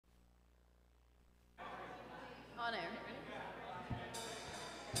on air.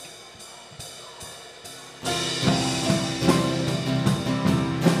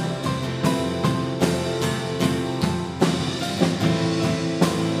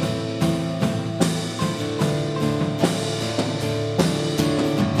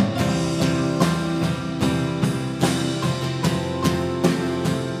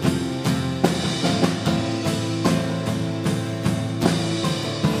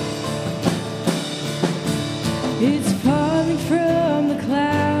 It's falling from the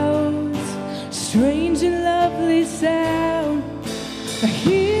clouds, strange and lovely sound. I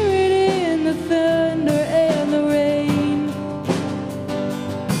hear it in the thunder and the rain.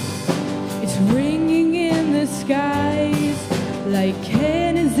 It's ringing in the skies like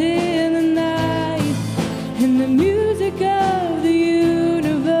cannons in the night, and the music of the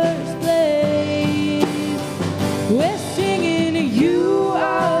universe plays. We're singing, you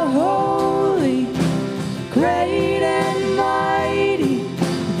are holy, great and mighty.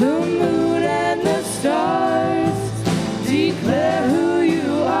 The moon and the stars declare who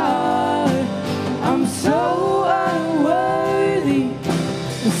you are. I'm so unworthy,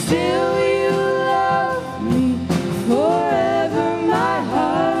 but still you love me forever. My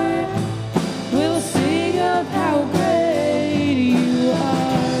heart will sing of how great you are.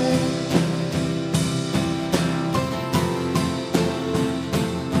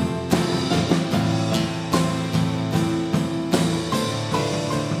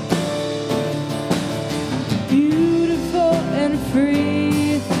 Beautiful and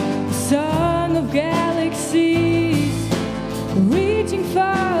free, the song of galaxies, reaching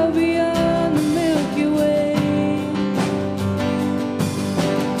far beyond the Milky Way.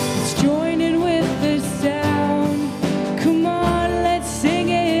 It's joined in with the sound. Come on, let's sing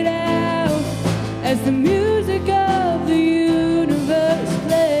it out as the music of the universe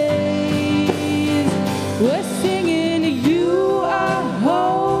plays. We're singing, you are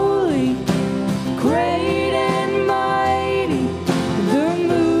holy, great and mighty. The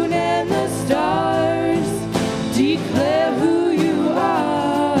moon and the stars declare who you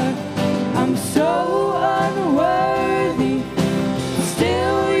are. I'm so unworthy,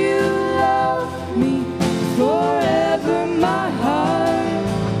 still you love me forever. My heart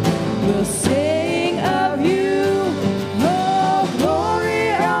will sing of you. Oh,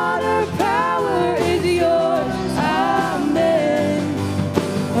 glory, honor, power is yours. Amen.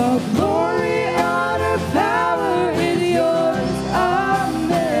 Oh, glory, honor, power is yours.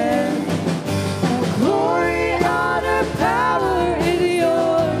 Amen. Oh, glory, honor, power is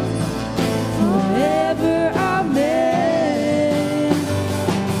yours forever. Amen.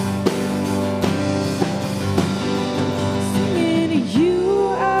 Singing, you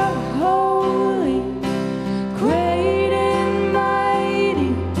are holy, great and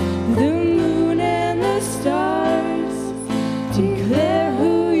mighty. The moon and the stars declare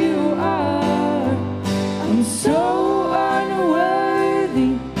who you are. I'm so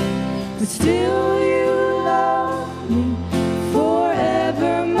unworthy, but still you love me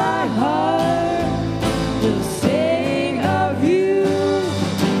forever. My heart will sing of you.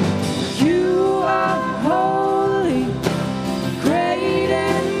 You are holy, great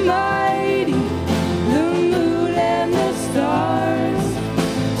and mighty. The moon and the stars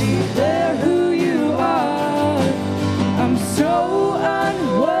declare who you are. I'm so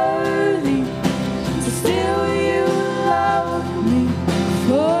unworthy, but still you love me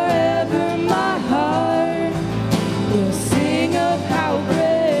forever. My heart will sing of how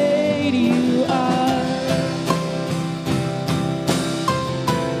great you are.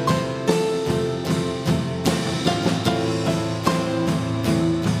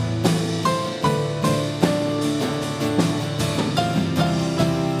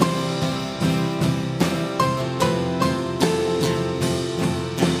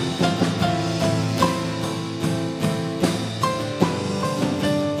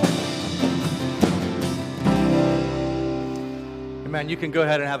 Amen. You can go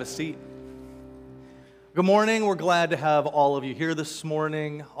ahead and have a seat. Good morning. We're glad to have all of you here this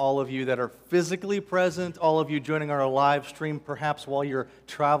morning, all of you that are physically present, all of you joining our live stream, perhaps while you're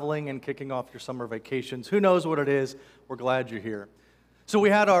traveling and kicking off your summer vacations. Who knows what it is? We're glad you're here. So we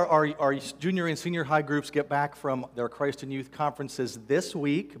had our junior and senior high groups get back from their Christ and Youth conferences this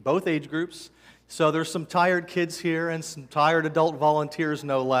week, both age groups. So there's some tired kids here and some tired adult volunteers,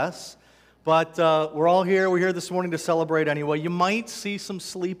 no less. But we're all here. We're here this morning to celebrate anyway. You might see some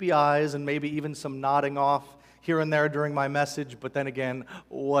sleepy eyes and maybe even some nodding off here and there during my message, but then again,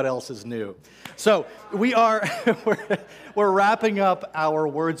 what else is new? So we are we're wrapping up our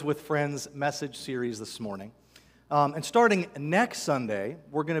Words with Friends message series this morning. And starting next Sunday,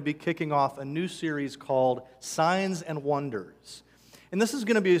 we're going to be kicking off a new series called Signs and Wonders. And this is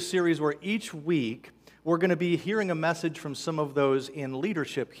going to be a series where each week we're going to be hearing a message from some of those in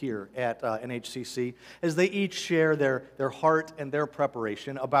leadership here at NHCC as they each share their heart and their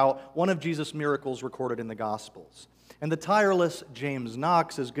preparation about one of Jesus' miracles recorded in the Gospels. And the tireless James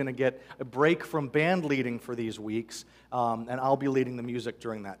Knox is going to get a break from band leading for these weeks, and I'll be leading the music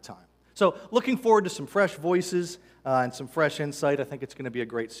during that time. So looking forward to some fresh voices and some fresh insight. I think it's going to be a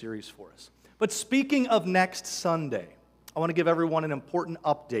great series for us. But speaking of next Sunday, I want to give everyone an important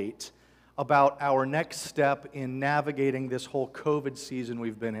update about our next step in navigating this whole COVID season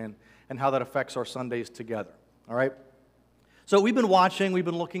we've been in and how that affects our Sundays together, all right? So we've been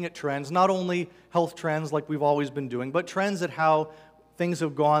looking at trends, not only health trends like we've always been doing, but trends at how things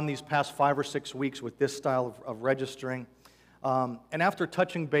have gone these past 5 or 6 weeks with this style of registering. And after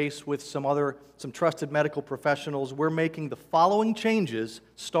touching base with some trusted medical professionals, we're making the following changes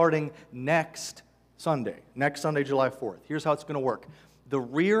starting next Sunday, July 4th. Here's how it's going to work. The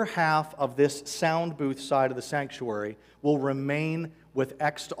rear half of this sound booth side of the sanctuary will remain with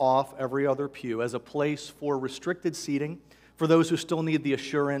X'd off every other pew as a place for restricted seating for those who still need the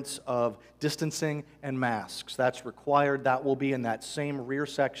assurance of distancing and masks. That's required. That will be in that same rear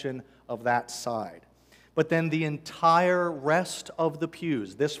section of that side. But then the entire rest of the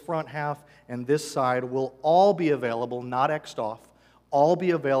pews, this front half and this side, will all be available, not X'd off, all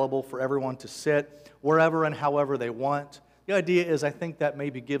be available for everyone to sit wherever and however they want. The idea is I think that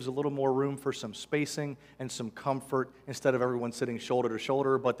maybe gives a little more room for some spacing and some comfort instead of everyone sitting shoulder to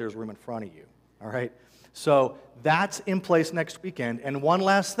shoulder, but there's room in front of you, all right? So that's in place next weekend. And one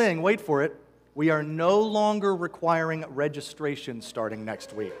last thing, wait for it, we are no longer requiring registration starting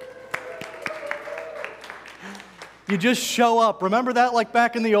next week. You just show up. Remember that like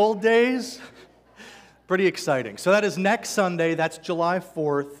back in the old days? Pretty exciting. So that is next Sunday, that's July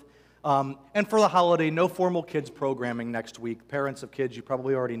 4th. And for the holiday, no formal kids programming next week. Parents of kids, you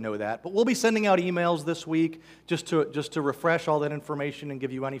probably already know that. But we'll be sending out emails this week just to refresh all that information and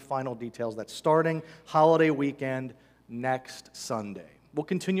give you any final details. That's starting holiday weekend next Sunday. We'll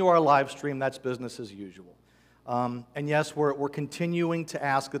continue our live stream. That's business as usual. And yes, we're continuing to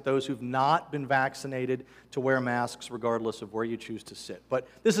ask that those who've not been vaccinated to wear masks regardless of where you choose to sit. But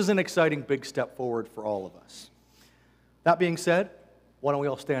this is an exciting big step forward for all of us. That being said, why don't we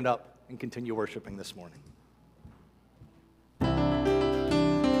all stand up and continue worshiping this morning.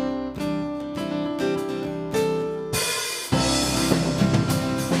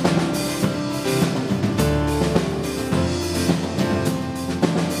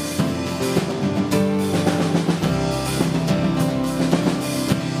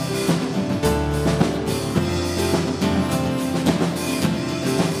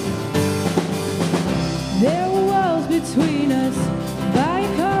 There were walls between us. By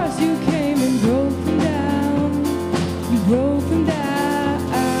cars you came and broke them down. You broke them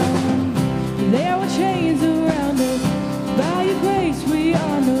down. There were chains around us. By your grace we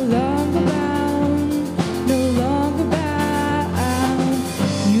are no longer bound. No longer bound.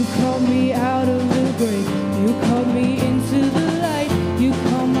 You called me out of the grave. You called me into the light. You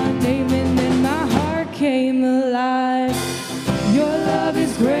called my name and then my heart came alive. Your love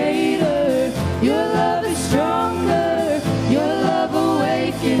is greater. Your love is stronger. Your love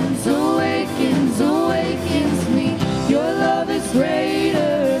awakens, awakens, awakens me. Your love is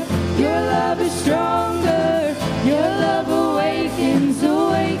greater. Your love is stronger. Your love awakens,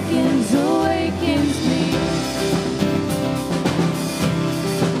 awakens, awakens me.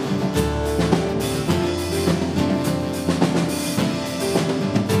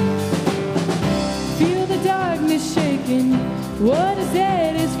 Feel the darkness shaking. What is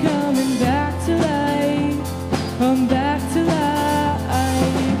dead is coming back to life. Come back to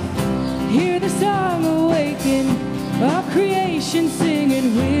life. Hear the song awaken. Our creation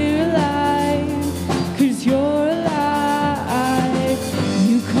singing we're alive. 'Cause you're alive.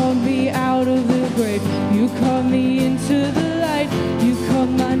 You called me out of the grave. You called me into the light. You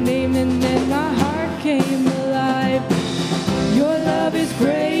called my name and then my heart came alive. Your love is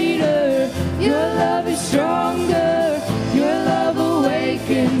greater. Your love is stronger. Your love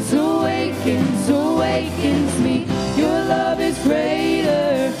awakens, awakens, awakens me. Your love is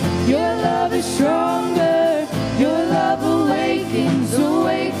greater. Your love is stronger. Your love awakens,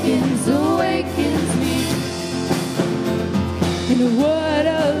 awakens, awakens me. And what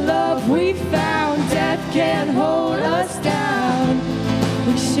a love we found. Death can't hold us down.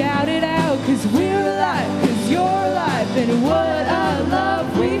 We shout it out 'cause we're alive, 'cause you're alive. And what a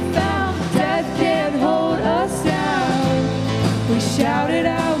love we found. Death can't hold us down. We shout it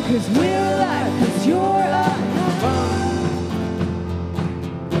out 'cause we're alive, 'cause you're alive.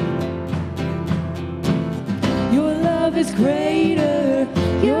 is greater.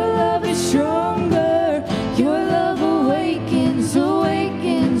 Your love is stronger. Your love awakens,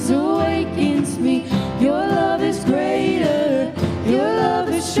 awakens, awakens me. Your love is greater. Your love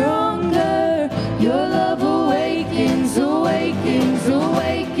is stronger. Your love awakens, awakens,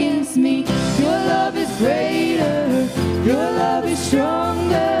 awakens me. Your love is greater. Your love is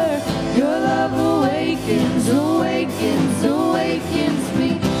stronger. Your love awakens, awakens, awakens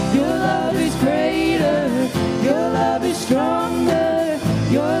me. Your love is greater. Your love is stronger.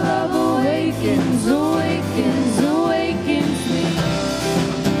 Your love awakens, awakens, awakens me.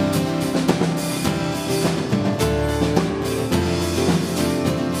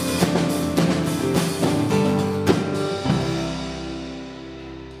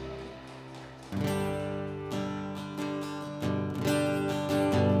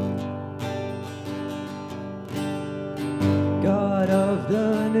 God of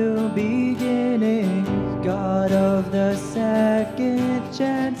the new beginnings, God of the second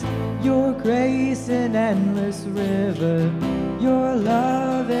chance, your grace an endless river, your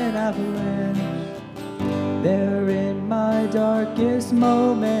love an avalanche. There in my darkest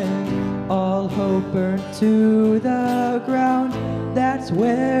moment, all hope burned to the ground. That's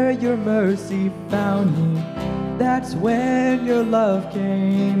where your mercy found me. That's when your love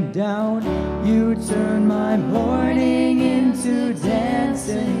came down. You turned my mourning into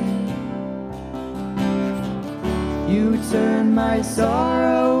dancing. You turned my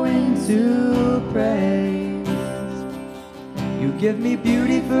sorrow into praise. You give me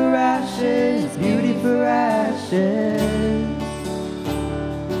beauty for ashes, beauty for ashes.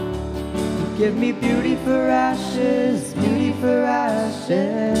 You give me beauty for ashes, beauty for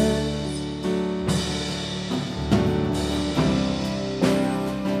ashes.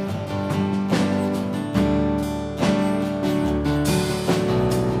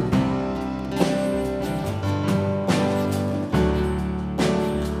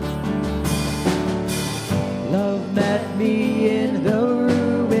 Love met me in the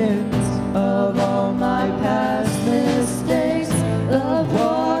ruins of all my past mistakes. Love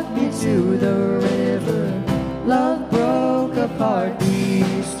walked me to the river. Love broke apart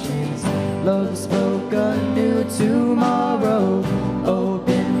these chains. Love spoke a new tomorrow.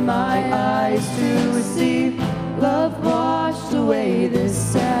 Opened my eyes to see. Love washed away this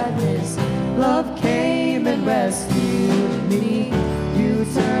sadness. Love came and rescued me. You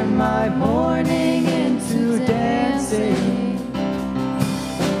turned my mourning into dancing.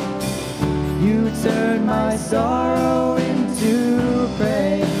 You turned my sorrow into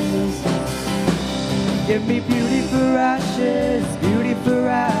praise. Give me beauty for ashes, beauty for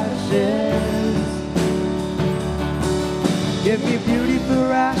ashes. Give me beauty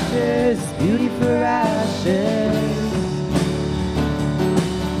for ashes, beauty for ashes.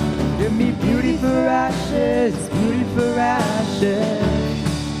 Give me beauty for ashes, beauty for ashes.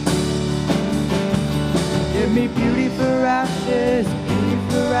 Give me beauty for ashes, beauty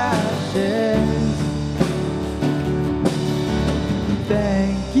for ashes.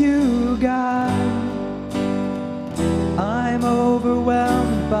 Thank you, God. I'm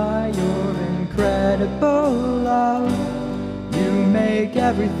overwhelmed by your incredible love. You make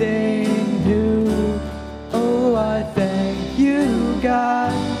everything new. Oh, I thank you,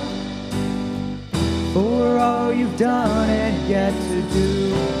 God, for all you've done and yet to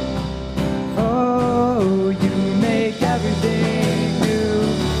do. Oh, you make everything new.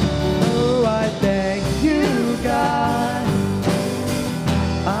 Oh, I thank you, God.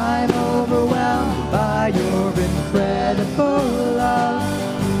 I'm overwhelmed by your incredible love.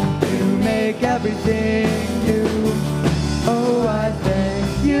 You make everything new. Oh, I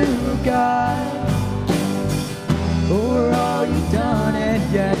thank you, God, for all you've done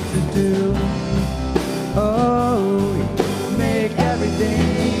and yet to do. Oh, you make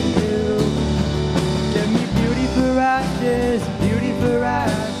everything new. Give me beauty for ashes, beauty for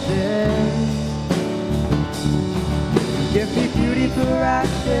ashes. Give me beauty for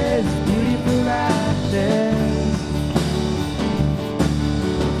ashes, beauty for ashes.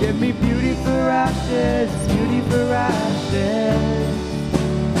 Give me beauty for ashes, beauty for ashes.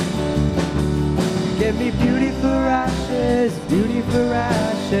 Give me beauty for ashes, beauty for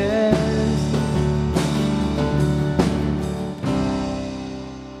ashes.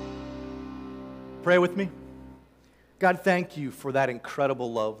 Pray with me. God, thank you for that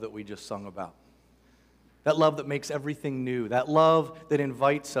incredible love that we just sung about. That love that makes everything new. That love that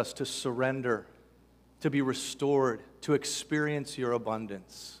invites us to surrender, to be restored, to experience your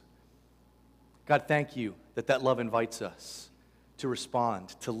abundance. God, thank you that that love invites us to respond,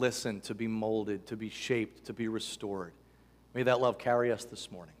 to listen, to be molded, to be shaped, to be restored. May that love carry us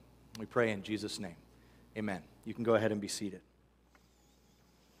this morning. We pray in Jesus' name. Amen. You can go ahead and be seated.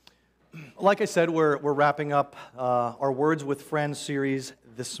 Like I said, we're wrapping up our Words with Friends series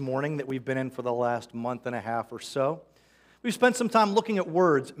this morning that we've been in for the last month and a half or so. We've spent some time looking at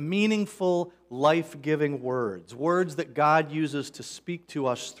words, meaningful, life-giving words, words that God uses to speak to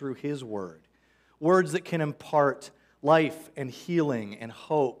us through His Word, words that can impart life and healing and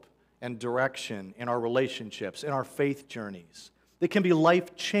hope and direction in our relationships, in our faith journeys. They can be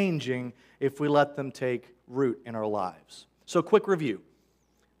life-changing if we let them take root in our lives. So, quick review.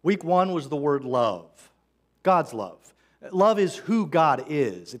 Week 1 was the word love, God's love. Love is who God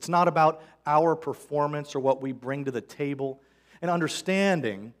is. It's not about our performance or what we bring to the table. And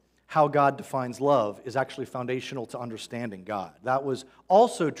understanding how God defines love is actually foundational to understanding God. That was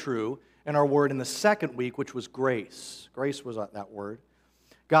also true in our word in the second week, which was grace. Grace was that word.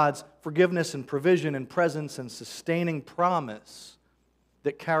 God's forgiveness and provision and presence and sustaining promise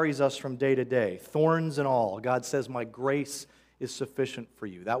that carries us from day to day, thorns and all. God says, my grace is sufficient for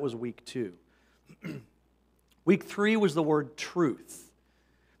you. That was week 2. Week 3 was the word truth,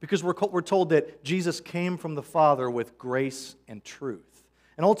 because we're told that Jesus came from the Father with grace and truth.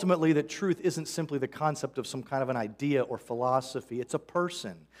 And ultimately, that truth isn't simply the concept of some kind of an idea or philosophy. It's a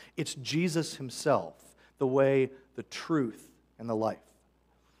person. It's Jesus Himself, the way, the truth, and the life.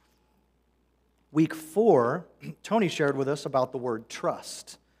 Week 4, Tony shared with us about the word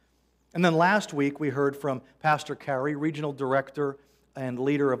trust. And then last week, we heard from Pastor Carey, Regional Director and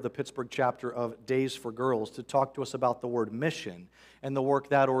leader of the Pittsburgh chapter of Days for Girls, to talk to us about the word mission and the work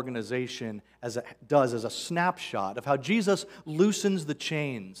that organization does as a snapshot of how Jesus loosens the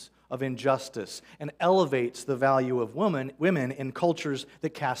chains of injustice and elevates the value of women in cultures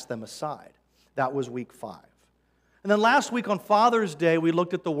that cast them aside. That was week 5. And then last week on Father's Day, we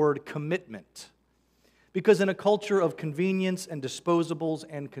looked at the word commitment. Because in a culture of convenience and disposables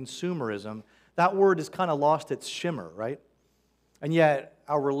and consumerism, that word has kind of lost its shimmer, right? And yet,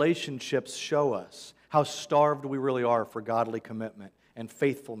 our relationships show us how starved we really are for godly commitment and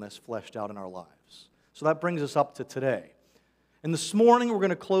faithfulness fleshed out in our lives. So that brings us up to today. And this morning, we're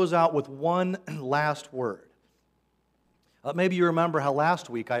going to close out with one last word. Maybe you remember how last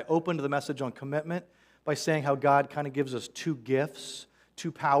week I opened the message on commitment by saying how God kind of gives us 2 gifts,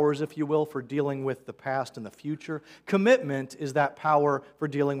 2 powers, if you will, for dealing with the past and the future. Commitment is that power for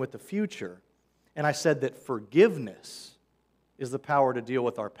dealing with the future. And I said that forgiveness is the power to deal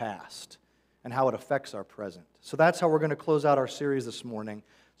with our past and how it affects our present. So that's how we're going to close out our series this morning,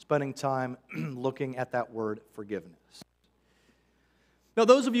 spending time looking at that word forgiveness. Now,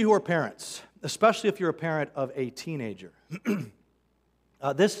 those of you who are parents, especially if you're a parent of a teenager,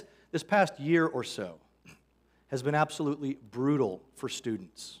 this past year or so has been absolutely brutal for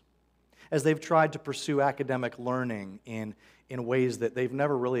students as they've tried to pursue academic learning in ways that they've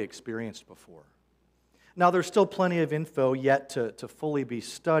never really experienced before. Now, there's still plenty of info yet to fully be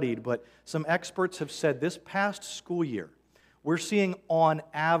studied, but some experts have said this past school year, we're seeing on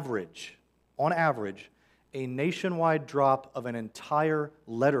average, a nationwide drop of an entire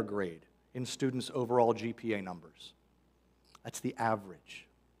letter grade in students' overall GPA numbers. That's the average.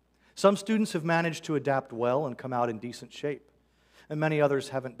 Some students have managed to adapt well and come out in decent shape, and many others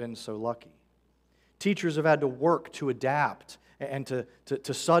haven't been so lucky. Teachers have had to work to adapt and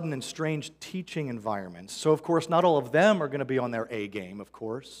to sudden and strange teaching environments. So, of course, not all of them are going to be on their A game, of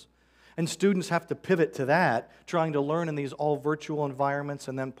course. And students have to pivot to that, trying to learn in these all virtual environments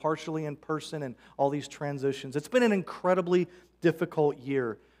and then partially in person and all these transitions. It's been an incredibly difficult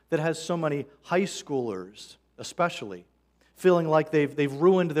year that has so many high schoolers, especially, feeling like they've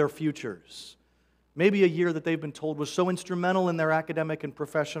ruined their futures. Maybe a year that they've been told was so instrumental in their academic and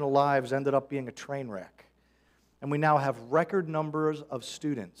professional lives ended up being a train wreck. And we now have record numbers of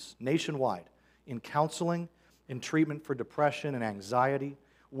students nationwide in counseling, in treatment for depression and anxiety,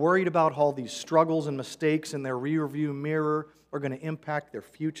 worried about how these struggles and mistakes in their rearview mirror are going to impact their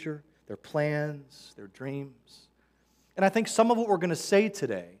future, their plans, their dreams. And I think some of what we're going to say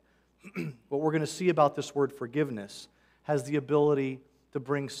today, what we're going to see about this word forgiveness, has the ability to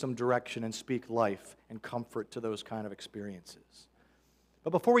bring some direction and speak life and comfort to those kind of experiences.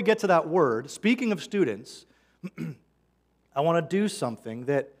 But before we get to that word, speaking of students, I want to do something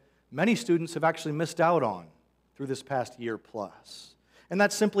that many students have actually missed out on through this past year plus. And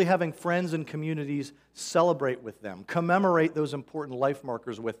that's simply having friends and communities celebrate with them, commemorate those important life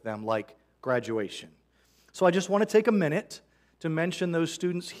markers with them, like graduation. So I just want to take a minute to mention those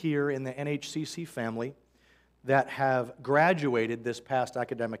students here in the NHCC family that have graduated this past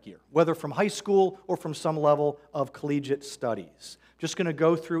academic year, whether from high school or from some level of collegiate studies. Just going to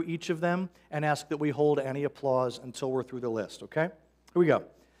go through each of them and ask that we hold any applause until we're through the list, okay? Here we go.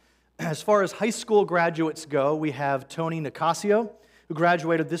 As far as high school graduates go, we have Tony Nicasio, who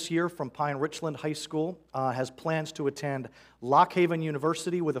graduated this year from Pine Richland High School, has plans to attend Lock Haven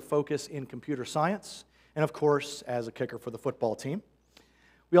University with a focus in computer science, and of course, as a kicker for the football team.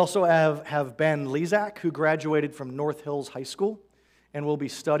 We also have Ben Lezak, who graduated from North Hills High School and will be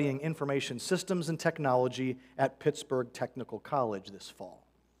studying information systems and technology at Pittsburgh Technical College this fall.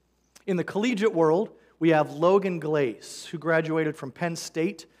 In the collegiate world, we have Logan Glace, who graduated from Penn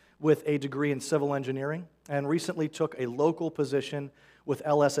State with a degree in civil engineering and recently took a local position with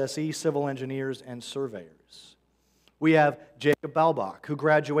LSSE Civil Engineers and Surveyors. We have Jacob Balbach, who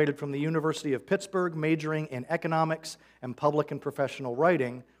graduated from the University of Pittsburgh, majoring in economics and public and professional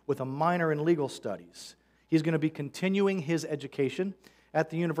writing with a minor in legal studies. He's going to be continuing his education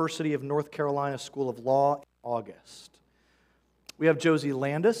at the University of North Carolina School of Law in August. We have Josie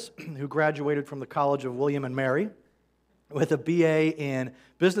Landis, who graduated from the College of William and Mary with a BA in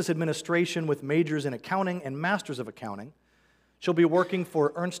Business Administration with majors in accounting and masters of accounting. She'll be working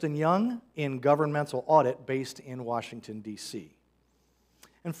for Ernst & Young in governmental audit based in Washington, D.C.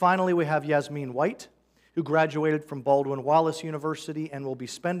 And finally, we have Yasmin White, who graduated from Baldwin Wallace University and will be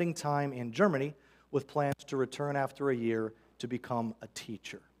spending time in Germany with plans to return after a year to become a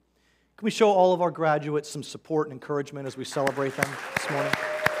teacher. Can we show all of our graduates some support and encouragement as we celebrate them this morning?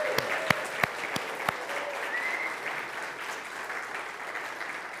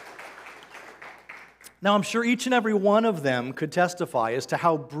 Now, I'm sure each and every one of them could testify as to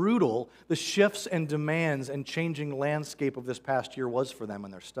how brutal the shifts and demands and changing landscape of this past year was for them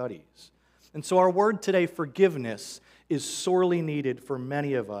in their studies. And so our word today, forgiveness, is sorely needed for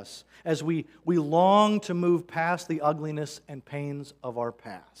many of us as we long to move past the ugliness and pains of our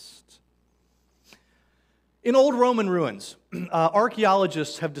past. In old Roman ruins,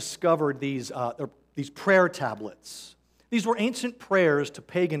 archaeologists have discovered these prayer tablets. These were ancient prayers to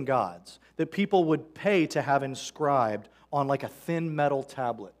pagan gods that people would pay to have inscribed on like a thin metal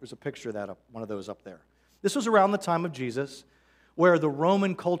tablet. There's a picture of that, one of those up there. This was around the time of Jesus, where the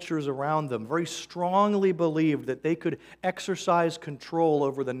Roman cultures around them very strongly believed that they could exercise control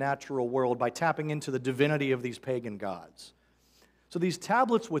over the natural world by tapping into the divinity of these pagan gods. So these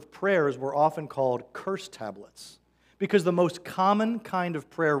tablets with prayers were often called curse tablets because the most common kind of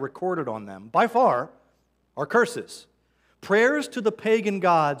prayer recorded on them, by far, are curses. Prayers to the pagan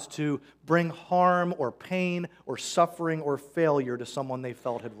gods to bring harm or pain or suffering or failure to someone they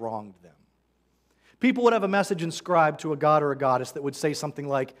felt had wronged them. People would have a message inscribed to a god or a goddess that would say something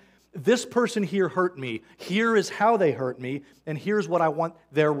like, "This person here hurt me, here is how they hurt me, and here's what I want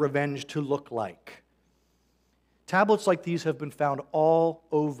their revenge to look like." Tablets like these have been found all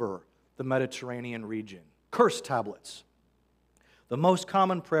over the Mediterranean region. Curse tablets. The most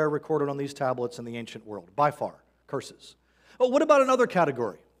common prayer recorded on these tablets in the ancient world, by far, curses. Oh, what about another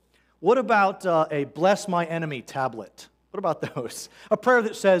category? What about a bless my enemy tablet? What about those? A prayer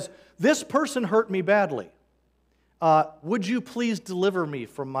that says, "This person hurt me badly. Would you please deliver me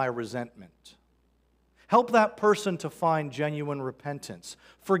from my resentment? Help that person to find genuine repentance.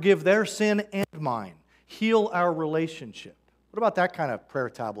 Forgive their sin and mine. Heal our relationship." What about that kind of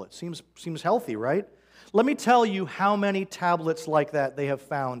prayer tablet? Seems healthy, right? Let me tell you how many tablets like that they have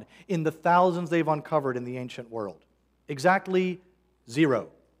found in the thousands they've uncovered in the ancient world. Exactly 0.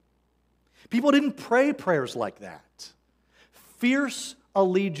 People didn't pray prayers like that. Fierce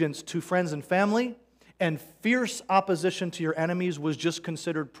allegiance to friends and family and fierce opposition to your enemies was just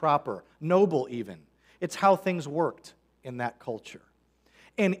considered proper, noble even. It's how things worked in that culture.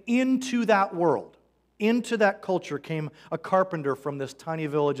 And into that world, into that culture came a carpenter from this tiny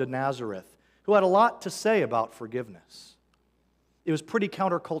village of Nazareth who had a lot to say about forgiveness. It was pretty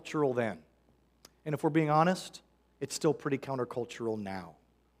countercultural then. And if we're being honest, it's still pretty countercultural now.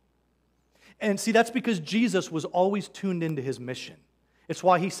 And see, that's because Jesus was always tuned into his mission. It's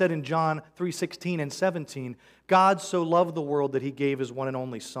why he said in John 3:16 and 17, "God so loved the world that he gave his one and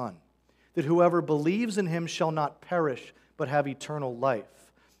only Son, that whoever believes in him shall not perish, but have eternal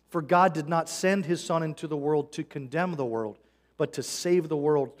life. For God did not send his Son into the world to condemn the world, but to save the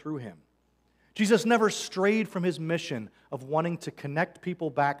world through him." Jesus never strayed from his mission of wanting to connect people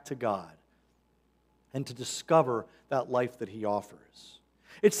back to God and to discover that life that he offers.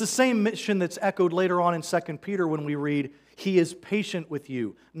 It's the same mission that's echoed later on in 2 Peter when we read, "He is patient with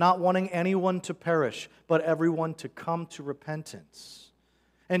you, not wanting anyone to perish, but everyone to come to repentance."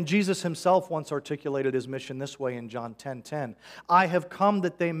 And Jesus himself once articulated his mission this way in John 10:10, "I have come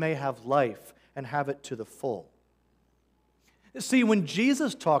that they may have life and have it to the full." See, when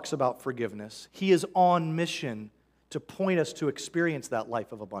Jesus talks about forgiveness, he is on mission to point us to experience that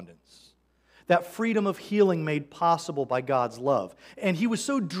life of abundance. that freedom of healing made possible by God's love. And he was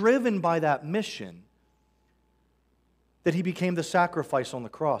so driven by that mission that he became the sacrifice on the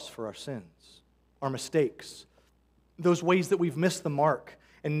cross for our sins, our mistakes, those ways that we've missed the mark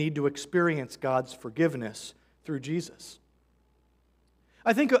and need to experience God's forgiveness through Jesus.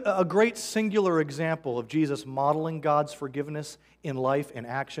 I think a great singular example of Jesus modeling God's forgiveness in life and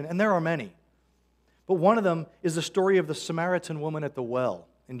action, and there are many, but one of them is the story of the Samaritan woman at the well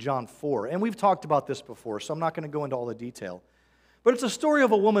in John 4. And we've talked about this before, so I'm not going to go into all the detail. But it's a story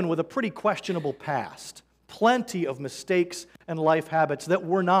of a woman with a pretty questionable past, plenty of mistakes and life habits that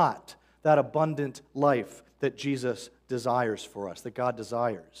were not that abundant life that Jesus desires for us, that God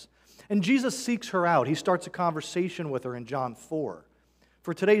desires. And Jesus seeks her out. He starts a conversation with her in John 4.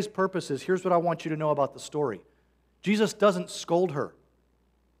 For today's purposes, here's what I want you to know about the story. Jesus doesn't scold her.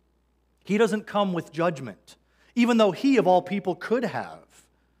 He doesn't come with judgment, even though he, of all people, could have.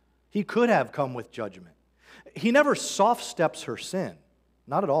 He could have come with judgment. He never soft-steps her sin,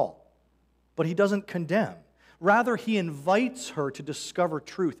 not at all. But he doesn't condemn. Rather, he invites her to discover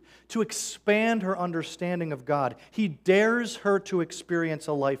truth, to expand her understanding of God. He dares her to experience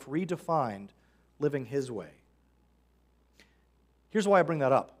a life redefined, living his way. Here's why I bring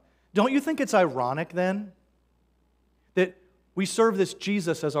that up. Don't you think it's ironic, then, that we serve this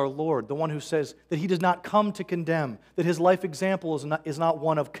Jesus as our Lord, the one who says that he does not come to condemn, that his life example is not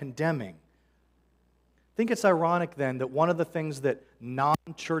one of condemning? I think it's ironic, then, that one of the things that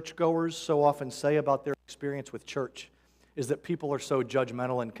non-churchgoers so often say about their experience with church is that people are so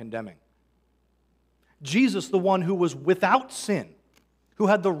judgmental and condemning. Jesus, the one who was without sin, who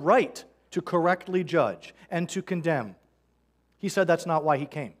had the right to correctly judge and to condemn, he said that's not why he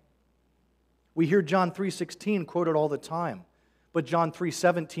came. We hear John 3:16 quoted all the time, but John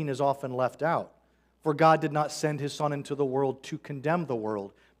 3:17 is often left out. For God did not send his Son into the world to condemn the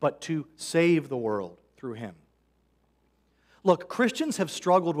world, but to save the world through him. Look, Christians have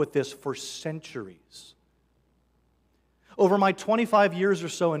struggled with this for centuries. Over my 25 years or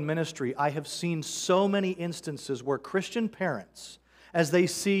so in ministry, I have seen so many instances where Christian parents, as they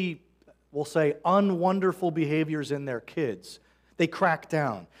see, we'll say, unwonderful behaviors in their kids, they crack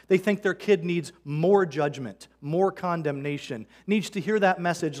down. They think their kid needs more judgment, more condemnation, needs to hear that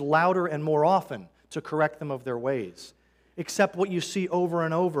message louder and more often to correct them of their ways. Except what you see over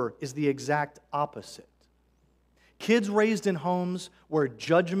and over is the exact opposite. Kids raised in homes where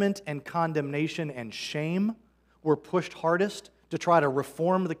judgment and condemnation and shame were pushed hardest to try to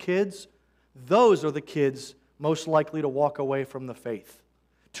reform the kids, those are the kids most likely to walk away from the faith,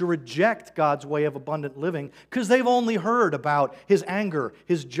 to reject God's way of abundant living because they've only heard about his anger,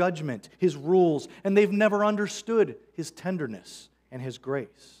 his judgment, his rules, and they've never understood his tenderness and his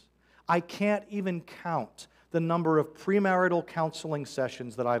grace. I can't even count the number of premarital counseling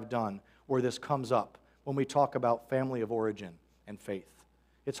sessions that I've done where this comes up when we talk about family of origin and faith.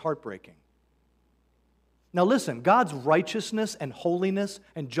 It's heartbreaking. Now listen, God's righteousness and holiness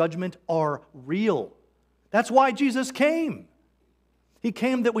and judgment are real. That's why Jesus came. He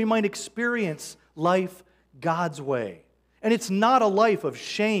came that we might experience life God's way. And it's not a life of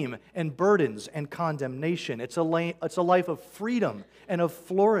shame and burdens and condemnation. It's a life of freedom and of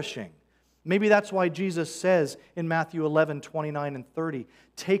flourishing. Maybe that's why Jesus says in Matthew 11:29 and 30,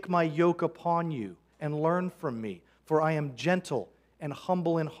 "Take my yoke upon you and learn from me, for I am gentle and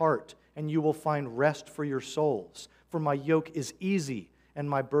humble in heart, and you will find rest for your souls. For my yoke is easy and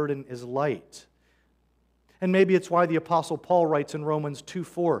my burden is light." And maybe it's why the Apostle Paul writes in Romans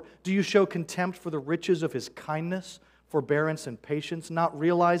 2:4, "Do you show contempt for the riches of his kindness, forbearance, and patience, not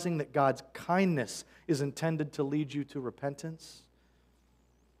realizing that God's kindness is intended to lead you to repentance?"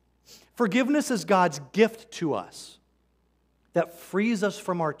 Forgiveness is God's gift to us that frees us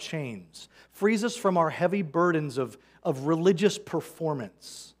from our chains, frees us from our heavy burdens of religious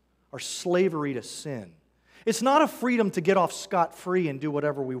performance, our slavery to sin. It's not a freedom to get off scot-free and do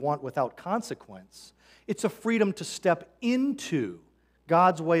whatever we want without consequence. It's a freedom to step into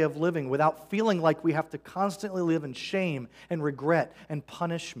God's way of living without feeling like we have to constantly live in shame and regret and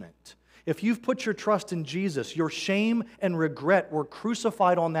punishment. If you've put your trust in Jesus, your shame and regret were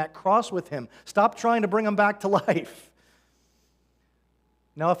crucified on that cross with him. Stop trying to bring them back to life.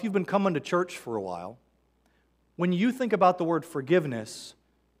 Now, if you've been coming to church for a while, when you think about the word forgiveness,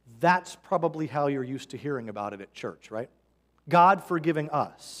 that's probably how you're used to hearing about it at church, right? God forgiving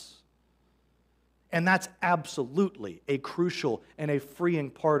us. And that's absolutely a crucial and a freeing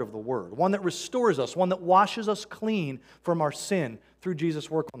part of the Word. One that restores us, one that washes us clean from our sin through Jesus'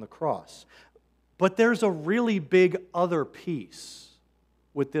 work on the cross. But there's a really big other piece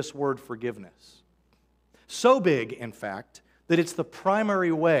with this word forgiveness. So big, in fact, that it's the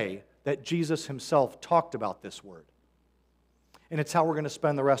primary way that Jesus himself talked about this word. And it's how we're going to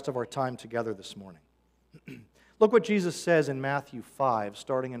spend the rest of our time together this morning. Look what Jesus says in Matthew 5,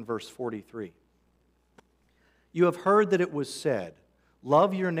 starting in verse 43. You have heard that it was said,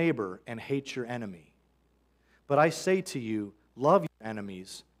 love your neighbor and hate your enemy. But I say to you, love your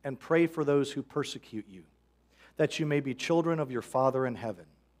enemies and pray for those who persecute you, that you may be children of your Father in heaven.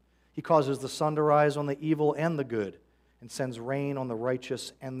 He causes the sun to rise on the evil and the good, and sends rain on the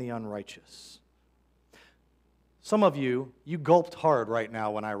righteous and the unrighteous. Some of you gulped hard right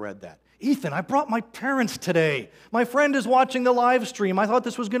now when I read that. Ethan, I brought my parents today. My friend is watching the live stream. I thought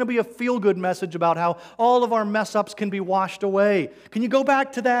this was going to be a feel-good message about how all of our mess-ups can be washed away. Can you go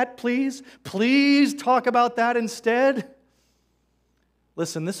back to that, please? Please talk about that instead.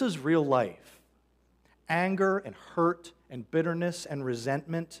 Listen, this is real life. Anger and hurt and bitterness and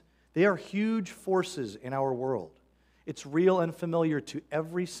resentment, they are huge forces in our world. It's real and familiar to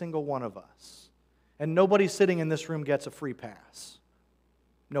every single one of us. And nobody sitting in this room gets a free pass.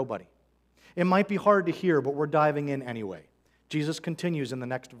 Nobody. It might be hard to hear, but we're diving in anyway. Jesus continues in the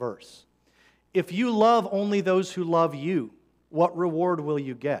next verse. If you love only those who love you, what reward will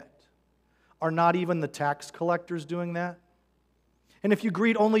you get? Are not even the tax collectors doing that? And if you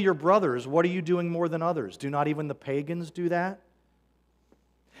greet only your brothers, what are you doing more than others? Do not even the pagans do that?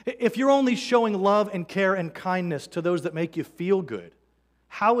 If you're only showing love and care and kindness to those that make you feel good,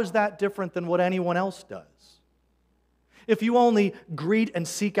 how is that different than what anyone else does? If you only greet and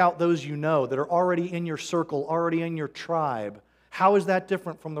seek out those you know that are already in your circle, already in your tribe, how is that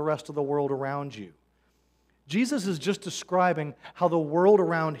different from the rest of the world around you? Jesus is just describing how the world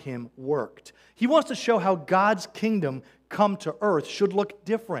around him worked. He wants to show how God's kingdom come to earth should look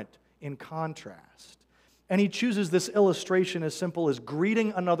different in contrast. And he chooses this illustration as simple as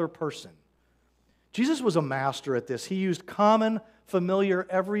greeting another person. Jesus was a master at this. He used common, familiar,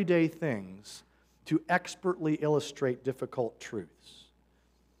 everyday things to expertly illustrate difficult truths.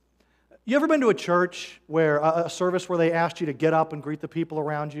 You ever been to a church where a service where they asked you to get up and greet the people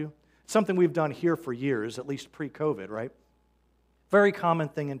around you? It's something we've done here for years, at least pre-COVID, right? Very common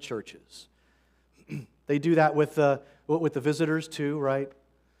thing in churches. They do that with the visitors too, right?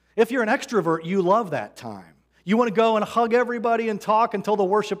 If you're an extrovert, you love that time. You want to go and hug everybody and talk until the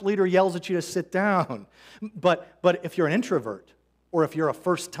worship leader yells at you to sit down. But if you're an introvert, or if you're a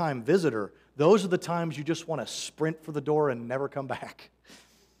first-time visitor, those are the times you just want to sprint for the door and never come back.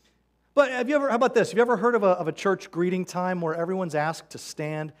 But how about this? Have you ever heard of a church greeting time where everyone's asked to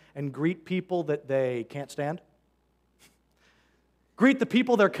stand and greet people that they can't stand? Greet the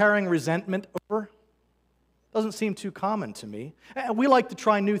people they're carrying resentment over? Doesn't seem too common to me. We like to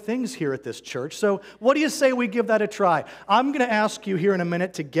try new things here at this church, so what do you say we give that a try? I'm going to ask you here in a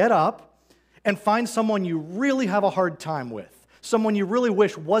minute to get up and find someone you really have a hard time with, someone you really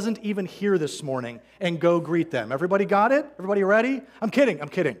wish wasn't even here this morning, and go greet them. Everybody got it? Everybody ready? I'm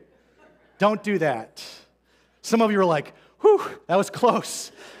kidding. Don't do that. Some of you are like, whew, that was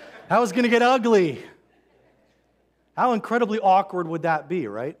close. That was going to get ugly. How incredibly awkward would that be,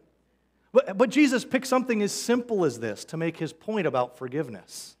 right? But Jesus picked something as simple as this to make his point about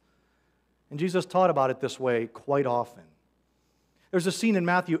forgiveness. And Jesus taught about it this way quite often. There's a scene in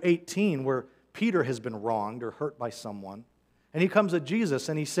Matthew 18 where Peter has been wronged or hurt by someone. And he comes to Jesus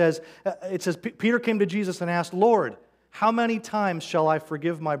and he says, Peter came to Jesus and asked, Lord, how many times shall I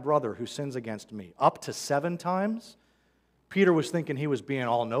forgive my brother who sins against me? Up to 7 times? Peter was thinking he was being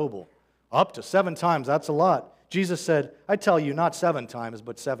all noble. Up to 7 times, that's a lot. Jesus said, I tell you, not 7 times,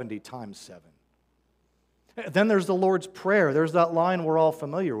 but 70 times 7. Then there's the Lord's Prayer. There's that line we're all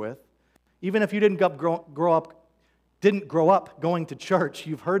familiar with. Even if you didn't grow up going to church,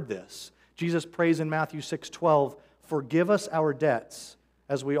 you've heard this. Jesus prays in Matthew 6:12, forgive us our debts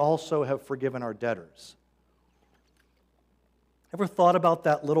as we also have forgiven our debtors. Ever thought about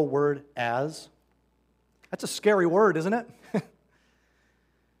that little word, as? That's a scary word, isn't it?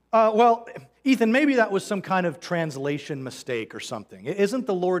 Well, Ethan, maybe that was some kind of translation mistake or something. Isn't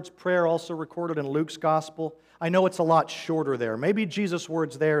the Lord's Prayer also recorded in Luke's Gospel? I know it's a lot shorter there. Maybe Jesus'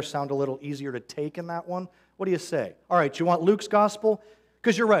 words there sound a little easier to take in that one. What do you say? All right, you want Luke's Gospel?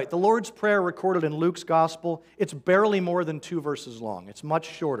 Because you're right, the Lord's Prayer recorded in Luke's Gospel, it's barely more than 2 verses long. It's much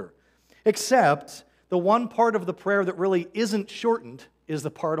shorter. Except the one part of the prayer that really isn't shortened is the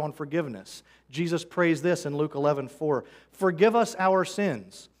part on forgiveness. Jesus prays this in Luke 11:4, forgive us our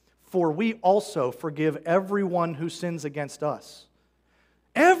sins, for we also forgive everyone who sins against us.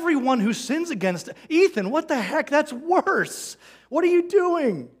 Everyone who sins against us. Ethan, what the heck? That's worse. What are you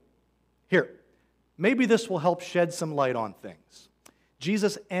doing? Here, maybe this will help shed some light on things.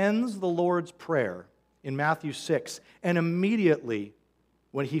 Jesus ends the Lord's Prayer in Matthew 6, and immediately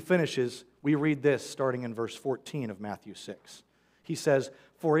When he finishes, we read this starting in verse 14 of Matthew 6. He says,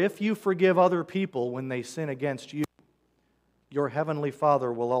 "For if you forgive other people when they sin against you, your heavenly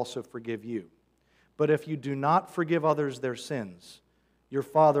Father will also forgive you. But if you do not forgive others their sins, your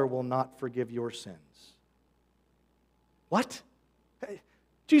Father will not forgive your sins." What?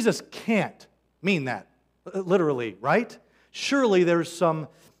 Jesus can't mean that, literally, right? Surely there's some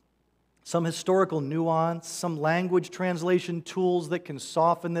historical nuance, some language translation tools that can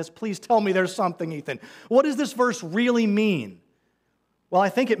soften this. Please tell me there's something, Ethan. What does this verse really mean? Well, I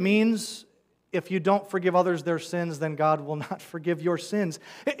think it means if you don't forgive others their sins, then God will not forgive your sins.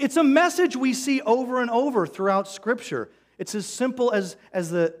 It's a message we see over and over throughout Scripture. It's as simple as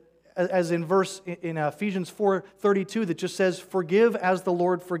in verse in Ephesians 4:32 that just says, "Forgive as the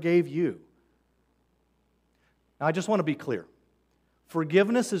Lord forgave you." Now, I just want to be clear.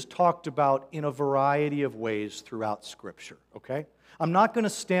 Forgiveness is talked about in a variety of ways throughout Scripture, okay? I'm not going to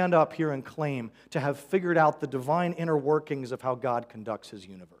stand up here and claim to have figured out the divine inner workings of how God conducts His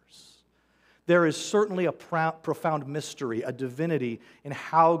universe. There is certainly a profound mystery, a divinity in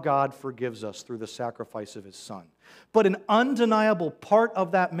how God forgives us through the sacrifice of His Son. But an undeniable part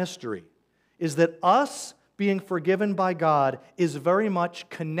of that mystery is that us being forgiven by God is very much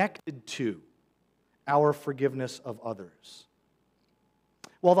connected to our forgiveness of others.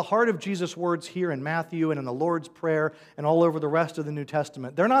 While the heart of Jesus' words here in Matthew and in the Lord's Prayer and all over the rest of the New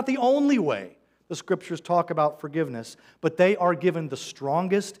Testament, they're not the only way the Scriptures talk about forgiveness, but they are given the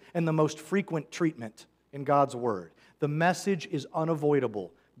strongest and the most frequent treatment in God's Word. The message is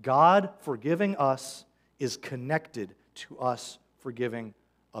unavoidable. God forgiving us is connected to us forgiving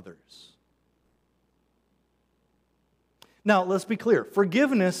others. Now, let's be clear.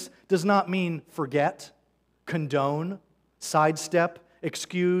 Forgiveness does not mean forget, condone, sidestep,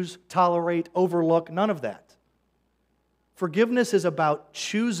 excuse, tolerate, overlook, none of that. Forgiveness is about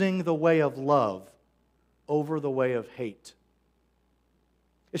choosing the way of love over the way of hate.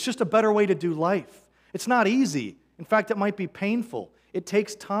 It's just a better way to do life. It's not easy. In fact, it might be painful. It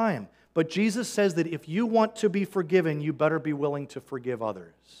takes time. But Jesus says that if you want to be forgiven, you better be willing to forgive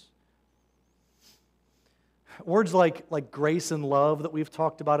others. Words like grace and love that we've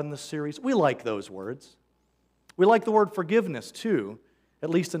talked about in this series, we like those words. We like the word forgiveness too, at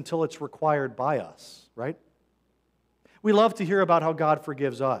least until it's required by us, right? We love to hear about how God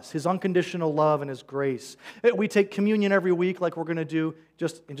forgives us, His unconditional love and His grace. We take communion every week like we're going to do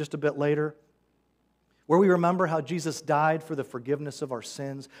in just a bit later, where we remember how Jesus died for the forgiveness of our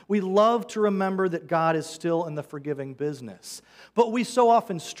sins. We love to remember that God is still in the forgiving business. But we so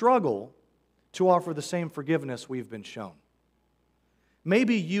often struggle to offer the same forgiveness we've been shown.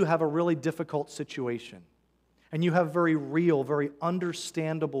 Maybe you have a really difficult situation, and you have very real, very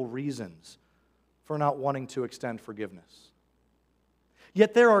understandable reasons for not wanting to extend forgiveness.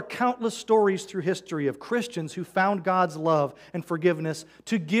 Yet there are countless stories through history of Christians who found God's love and forgiveness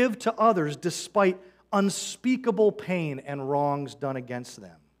to give to others despite unspeakable pain and wrongs done against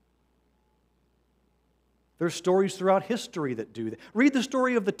them. There's stories throughout history that do that. Read the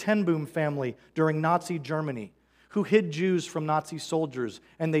story of the Ten Boom family during Nazi Germany, who hid Jews from Nazi soldiers,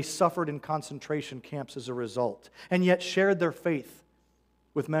 and they suffered in concentration camps as a result, and yet shared their faith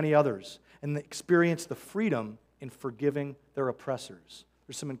with many others, and experienced the freedom in forgiving their oppressors.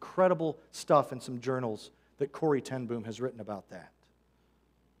 There's some incredible stuff in some journals that Corrie Ten Boom has written about that.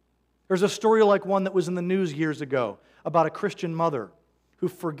 There's a story like one that was in the news years ago about a Christian mother who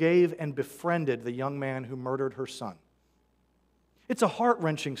forgave and befriended the young man who murdered her son. It's a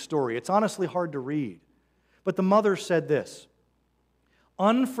heart-wrenching story. It's honestly hard to read. But the mother said this: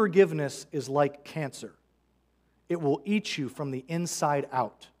 "Unforgiveness is like cancer. It will eat you from the inside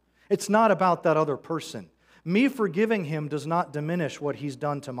out. It's not about that other person. Me forgiving him does not diminish what he's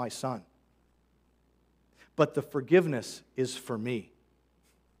done to my son. But the forgiveness is for me."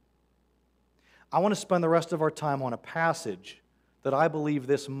 I want to spend the rest of our time on a passage that I believe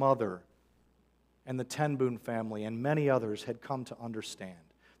this mother and the Ten Boom family and many others had come to understand.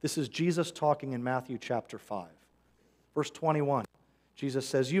 This is Jesus talking in Matthew chapter 5. Verse 21, Jesus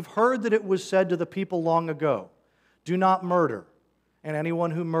says, "You've heard that it was said to the people long ago, 'Do not murder, and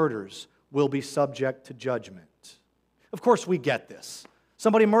anyone who murders will be subject to judgment.'" Of course, we get this.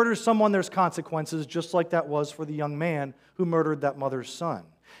 Somebody murders someone, there's consequences, just like that was for the young man who murdered that mother's son.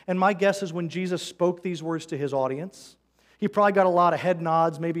 And my guess is when Jesus spoke these words to His audience, He probably got a lot of head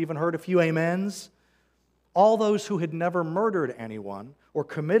nods, maybe even heard a few amens. All those who had never murdered anyone or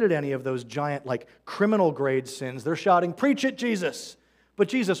committed any of those giant, criminal grade sins, they're shouting, "Preach it, Jesus!" But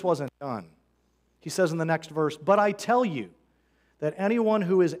Jesus wasn't done. He says in the next verse, "But I tell you that anyone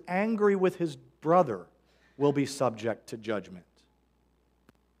who is angry with his brother will be subject to judgment."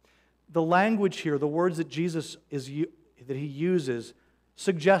 the language here, the words that that he uses,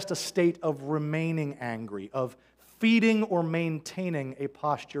 suggest a state of remaining angry, of feeding or maintaining a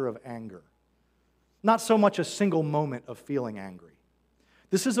posture of anger. Not so much a single moment of feeling angry.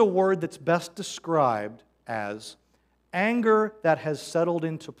 This is a word that's best described as anger that has settled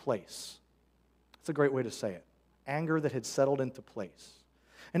into place. That's a great way to say it. Anger that had settled into place.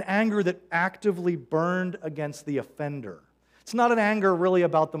 An anger that actively burned against the offender. It's not an anger really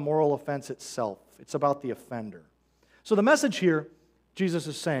about the moral offense itself. It's about the offender. So the message here, Jesus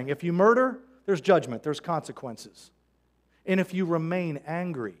is saying, if you murder, there's judgment, there's consequences. And if you remain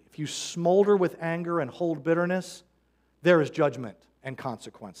angry, if you smolder with anger and hold bitterness, there is judgment and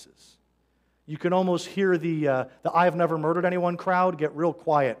consequences. You can almost hear the I've never murdered anyone crowd get real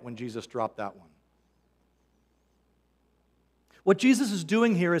quiet when Jesus dropped that one. What Jesus is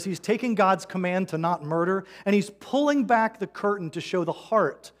doing here is he's taking God's command to not murder, and he's pulling back the curtain to show the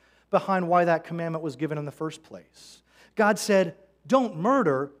heart behind why that commandment was given in the first place. God said, don't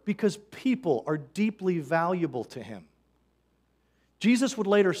murder because people are deeply valuable to him. Jesus would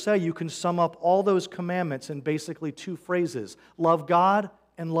later say you can sum up all those commandments in basically two phrases: love God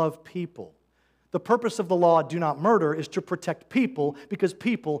and love people. The purpose of the law, do not murder, is to protect people because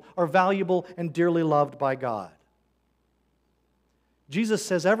people are valuable and dearly loved by God. Jesus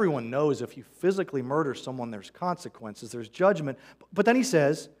says everyone knows if you physically murder someone, there's consequences, there's judgment. But then he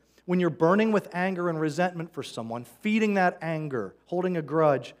says, when you're burning with anger and resentment for someone, feeding that anger, holding a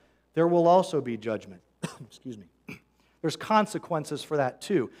grudge, there will also be judgment. Excuse me. There's consequences for that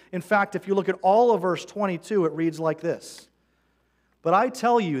too. In fact, if you look at all of verse 22, it reads like this: but I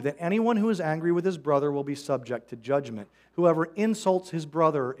tell you that anyone who is angry with his brother will be subject to judgment. Whoever insults his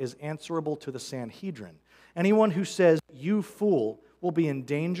brother is answerable to the Sanhedrin. Anyone who says, you fool, will be in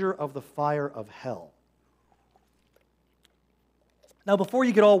danger of the fire of hell. Now, before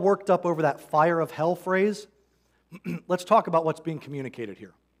you get all worked up over that fire of hell phrase, let's talk about what's being communicated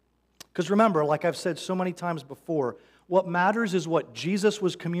here. Because remember, like I've said so many times before, what matters is what Jesus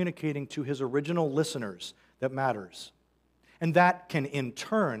was communicating to his original listeners that matters. And that can, in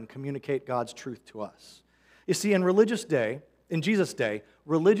turn, communicate God's truth to us. You see, in Jesus' day,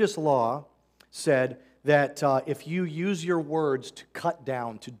 religious law said that if you use your words to cut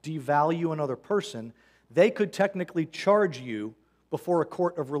down, to devalue another person, they could technically charge you before a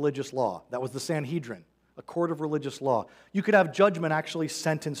court of religious law. That was the Sanhedrin, a court of religious law. You could have judgment actually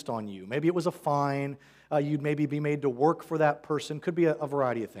sentenced on you. Maybe it was a fine. You'd maybe be made to work for that person. Could be a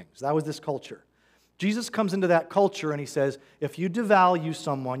variety of things. That was this culture. Jesus comes into that culture and he says, if you devalue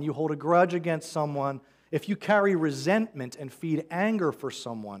someone, you hold a grudge against someone, if you carry resentment and feed anger for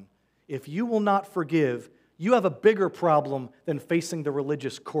someone, if you will not forgive, you have a bigger problem than facing the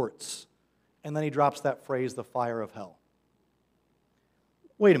religious courts. And then he drops that phrase, the fire of hell.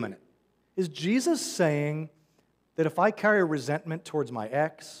 Wait a minute. Is Jesus saying that if I carry resentment towards my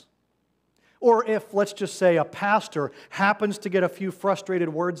ex, or if, let's just say, a pastor happens to get a few frustrated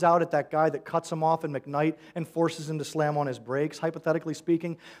words out at that guy that cuts him off in McKnight and forces him to slam on his brakes, hypothetically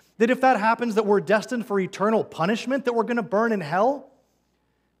speaking, that if that happens, that we're destined for eternal punishment, that we're going to burn in hell?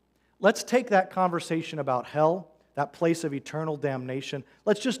 Let's take that conversation about hell, that place of eternal damnation.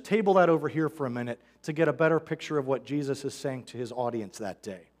 Let's just table that over here for a minute to get a better picture of what Jesus is saying to his audience that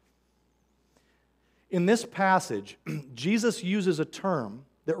day. In this passage, Jesus uses a term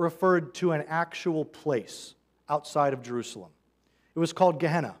that referred to an actual place outside of Jerusalem. It was called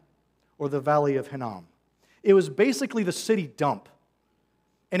Gehenna, or the Valley of Hinnom. It was basically the city dump,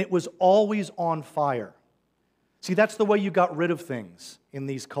 and it was always on fire. See, that's the way you got rid of things in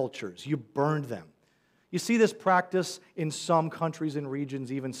these cultures. You burned them. You see this practice in some countries and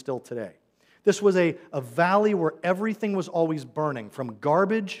regions even still today. This was a valley where everything was always burning, from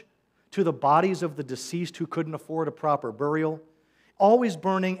garbage to the bodies of the deceased who couldn't afford a proper burial. Always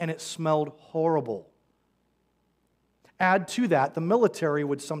burning, and it smelled horrible. Add to that, the military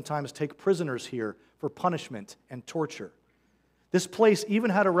would sometimes take prisoners here for punishment and torture. This place even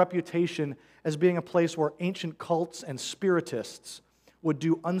had a reputation as being a place where ancient cults and spiritists would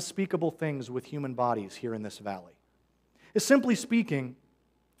do unspeakable things with human bodies here in this valley. Simply speaking,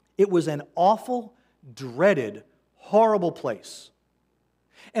 it was an awful, dreaded, horrible place.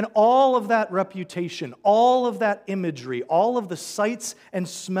 And all of that reputation, all of that imagery, all of the sights and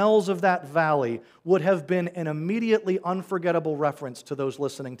smells of that valley would have been an immediately unforgettable reference to those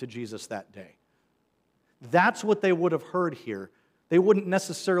listening to Jesus that day. That's what they would have heard here. They wouldn't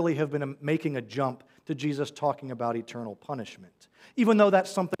necessarily have been making a jump to Jesus talking about eternal punishment, even though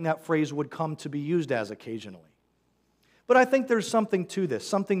that's something that phrase would come to be used as occasionally. But I think there's something to this,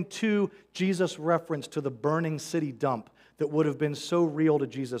 something to Jesus' reference to the burning city dump that would have been so real to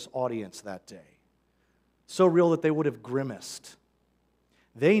Jesus' audience that day. So real that they would have grimaced.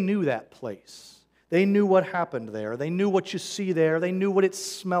 They knew that place. They knew what happened there. They knew what you see there. They knew what it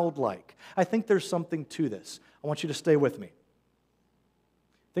smelled like. I think there's something to this. I want you to stay with me.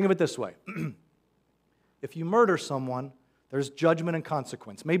 Think of it this way. If you murder someone, there's judgment and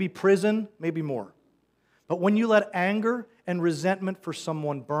consequence. Maybe prison, maybe more. But when you let anger and resentment for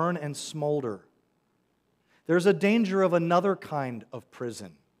someone burn and smolder, there's a danger of another kind of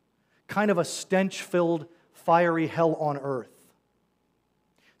prison, kind of a stench-filled, fiery hell on earth.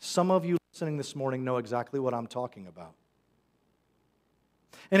 Some of you listening this morning know exactly what I'm talking about.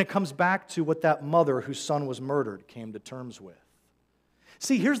 And it comes back to what that mother whose son was murdered came to terms with.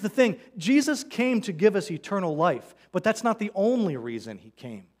 See, here's the thing. Jesus came to give us eternal life, but that's not the only reason he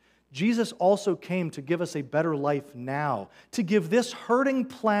came. Jesus also came to give us a better life now, to give this hurting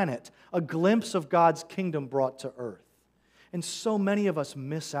planet a glimpse of God's kingdom brought to earth. And so many of us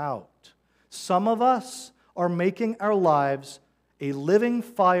miss out. Some of us are making our lives a living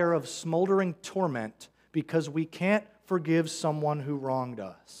fire of smoldering torment because we can't forgive someone who wronged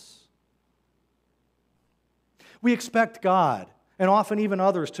us. We expect God, and often even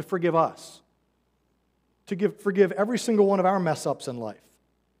others, to forgive us, to forgive every single one of our mess-ups in life.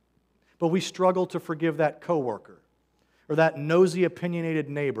 But we struggle to forgive that coworker, or that nosy, opinionated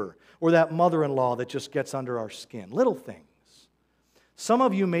neighbor, or that mother-in-law that just gets under our skin. Little things. Some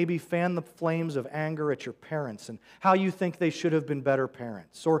of you maybe fan the flames of anger at your parents and how you think they should have been better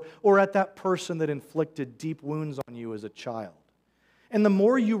parents, or at that person that inflicted deep wounds on you as a child. And the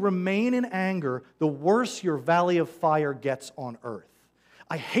more you remain in anger, the worse your valley of fire gets on earth.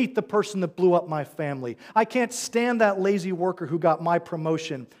 I hate the person that blew up my family. I can't stand that lazy worker who got my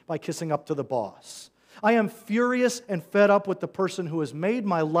promotion by kissing up to the boss. I am furious and fed up with the person who has made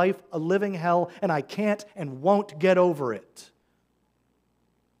my life a living hell, and I can't and won't get over it.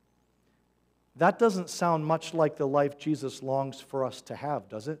 That doesn't sound much like the life Jesus longs for us to have,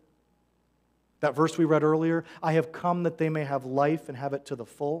 does it? That verse we read earlier, I have come that they may have life and have it to the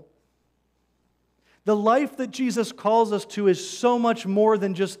full. The life that Jesus calls us to is so much more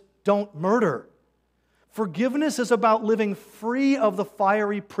than just don't murder. Forgiveness is about living free of the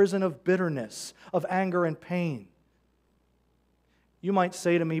fiery prison of bitterness, of anger and pain. You might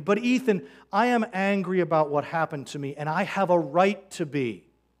say to me, but Ethan, I am angry about what happened to me, and I have a right to be.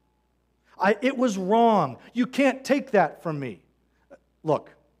 It was wrong. You can't take that from me.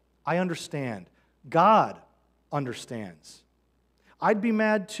 Look, I understand. God understands. I'd be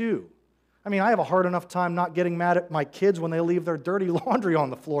mad too. I mean, I have a hard enough time not getting mad at my kids when they leave their dirty laundry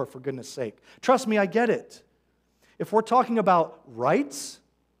on the floor, for goodness sake. Trust me, I get it. If we're talking about rights,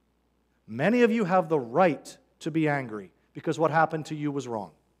 many of you have the right to be angry because what happened to you was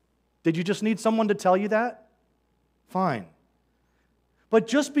wrong. Did you just need someone to tell you that? Fine. But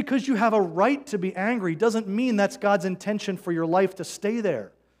just because you have a right to be angry doesn't mean that's God's intention for your life to stay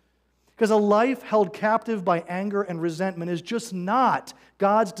there. Because a life held captive by anger and resentment is just not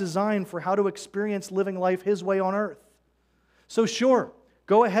God's design for how to experience living life His way on earth. So sure,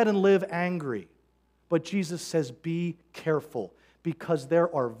 go ahead and live angry. But Jesus says, be careful, because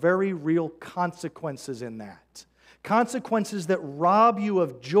there are very real consequences in that. Consequences that rob you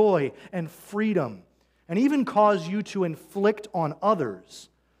of joy and freedom, and even cause you to inflict on others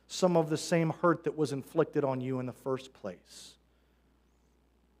some of the same hurt that was inflicted on you in the first place.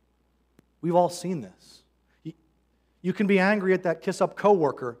 We've all seen this. You can be angry at that kiss-up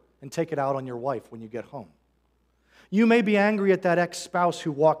coworker and take it out on your wife when you get home. You may be angry at that ex-spouse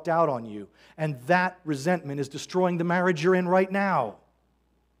who walked out on you, and that resentment is destroying the marriage you're in right now.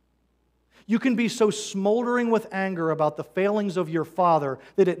 You can be so smoldering with anger about the failings of your father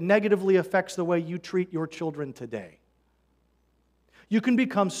that it negatively affects the way you treat your children today. You can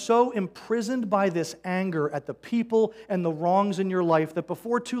become so imprisoned by this anger at the people and the wrongs in your life that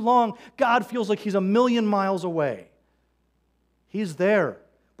before too long, God feels like He's a million miles away. He's there,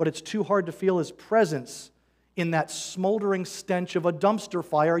 but it's too hard to feel His presence in that smoldering stench of a dumpster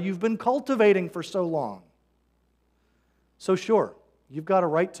fire you've been cultivating for so long. So sure, you've got a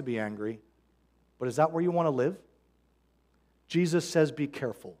right to be angry, but is that where you want to live? Jesus says be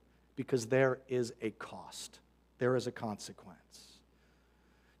careful, because there is a cost. There is a consequence.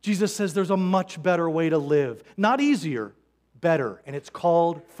 Jesus says there's a much better way to live. Not easier, better, and it's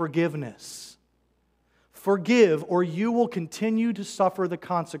called forgiveness. Forgive, or you will continue to suffer the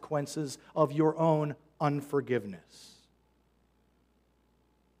consequences of your own unforgiveness.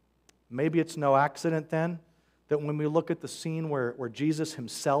 Maybe it's no accident then that when we look at the scene where Jesus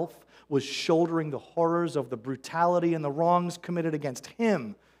Himself was shouldering the horrors of the brutality and the wrongs committed against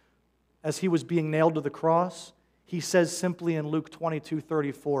Him as He was being nailed to the cross, He says simply in Luke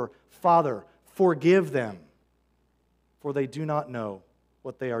 22:34, Father, forgive them, for they do not know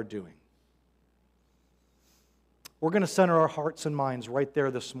what they are doing. We're going to center our hearts and minds right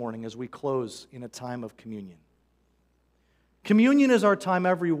there this morning as we close in a time of communion. Communion is our time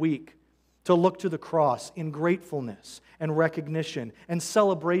every week to look to the cross in gratefulness and recognition and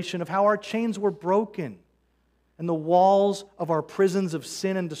celebration of how our chains were broken and the walls of our prisons of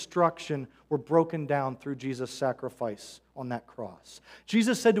sin and destruction were broken down through Jesus' sacrifice on that cross.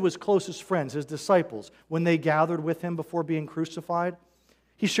 Jesus said to his closest friends, his disciples, when they gathered with him before being crucified,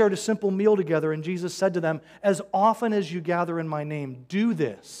 he shared a simple meal together, and Jesus said to them, as often as you gather in my name, do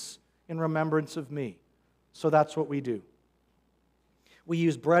this in remembrance of me. So that's what we do. We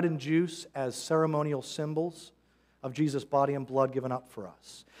use bread and juice as ceremonial symbols of Jesus' body and blood given up for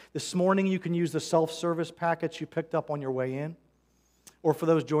us. This morning, you can use the self-service packets you picked up on your way in, or for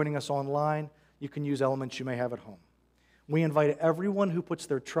those joining us online, you can use elements you may have at home. We invite everyone who puts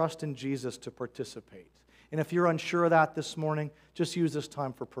their trust in Jesus to participate. And if you're unsure of that this morning, just use this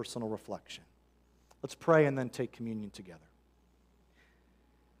time for personal reflection. Let's pray and then take communion together.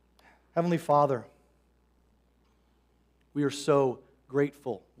 Heavenly Father, we are so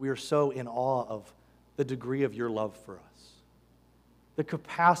grateful. We are so in awe of the degree of your love for us, the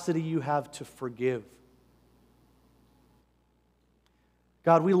capacity you have to forgive.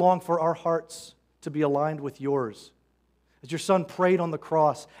 God, we long for our hearts to be aligned with yours. As your Son prayed on the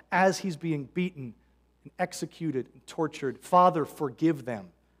cross, as he's being beaten and executed and tortured, Father, forgive them,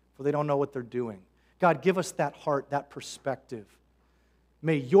 for they don't know what they're doing. God, give us that heart, that perspective.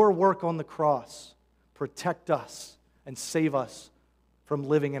 May your work on the cross protect us and save us from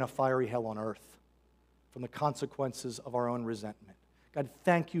living in a fiery hell on earth, from the consequences of our own resentment. God,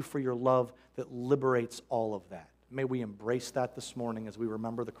 thank you for your love that liberates all of that. May we embrace that this morning as we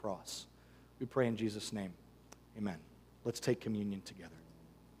remember the cross. We pray in Jesus' name. Amen. Let's take communion together.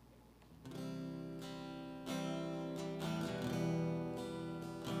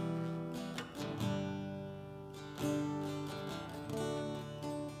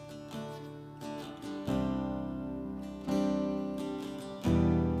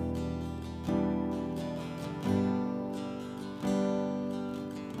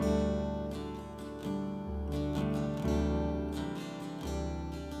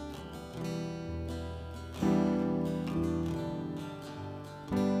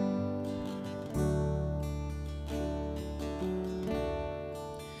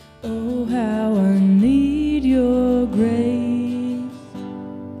 Oh, how I need your grace,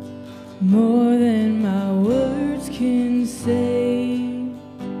 more than my words can say.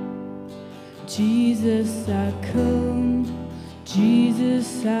 Jesus, I come,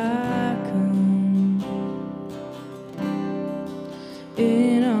 Jesus, I come.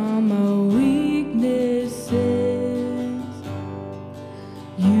 In all my weaknesses,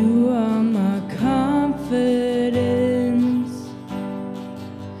 you are my confidence.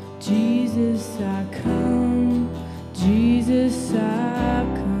 Jesus, I come. Jesus, I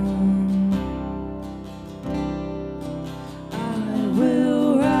come. I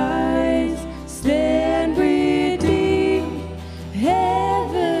will rise, stand redeemed,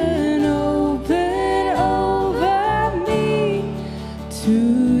 heaven open over me,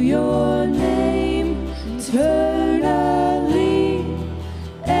 to your name eternally,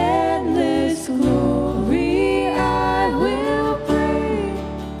 endless glory I will bring.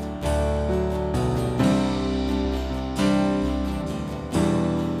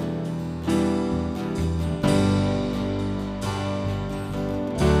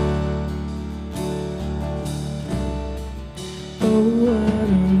 Oh, what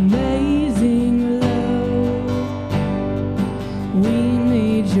amazing love. We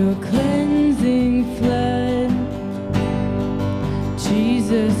need your cleansing flood.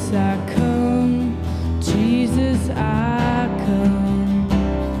 Jesus, I come. Jesus, I come.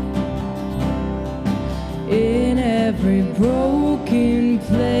 In every broken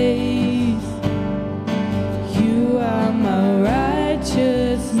place, you are my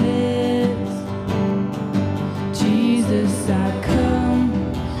righteousness. Jesus, I come.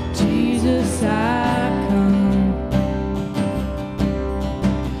 Jesus, I come.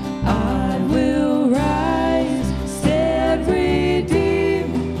 I will rise, stand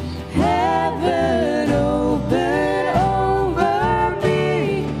redeemed, heaven open over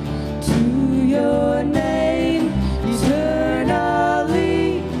me, to your name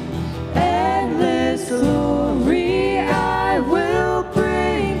eternally,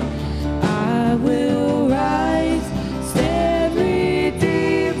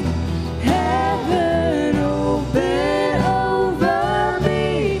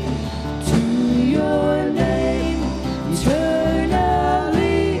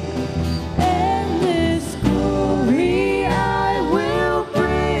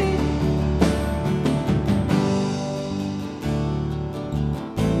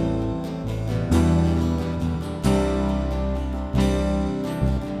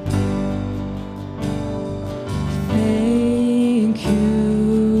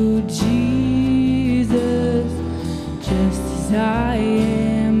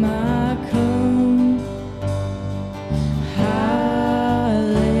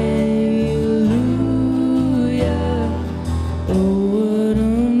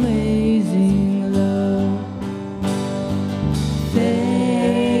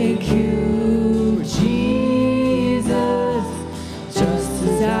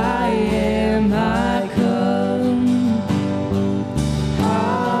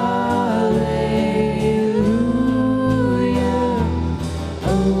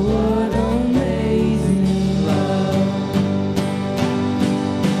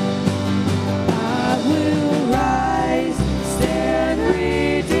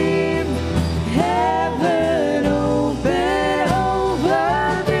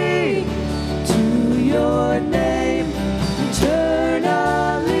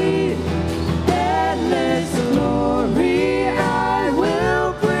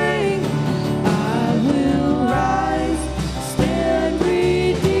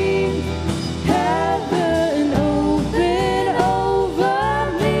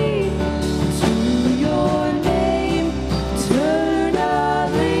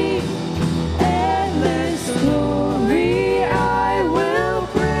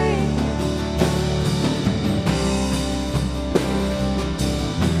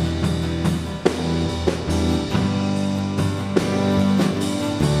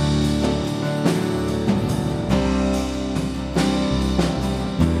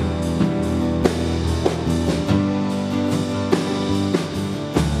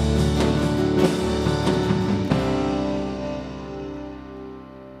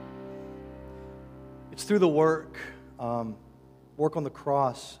 It's through the work on the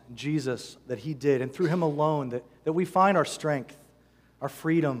cross, Jesus, that he did, and through him alone that we find our strength, our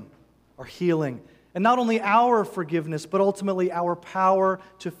freedom, our healing, and not only our forgiveness, but ultimately our power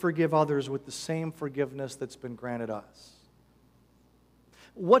to forgive others with the same forgiveness that's been granted us.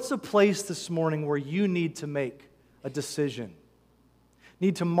 What's a place this morning where you need to make a decision,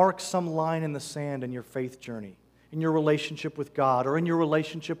 need to mark some line in the sand in your faith journey, in your relationship with God, or in your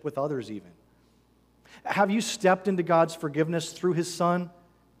relationship with others even? Have you stepped into God's forgiveness through his Son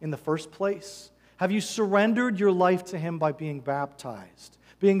in the first place? Have you surrendered your life to him by being baptized,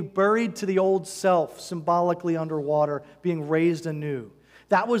 being buried to the old self, symbolically underwater, being raised anew?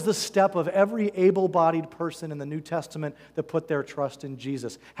 That was the step of every able-bodied person in the New Testament that put their trust in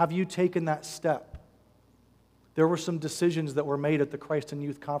Jesus. Have you taken that step? There were some decisions that were made at the Christ and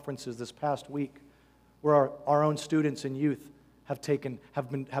Youth conferences this past week where our own students and youth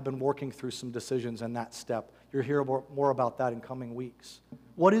have been working through some decisions in that step. You'll hear more about that in coming weeks.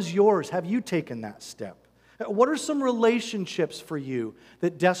 What is yours? Have you taken that step? What are some relationships for you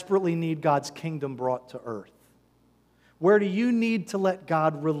that desperately need God's kingdom brought to earth? Where do you need to let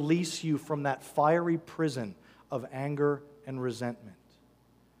God release you from that fiery prison of anger and resentment?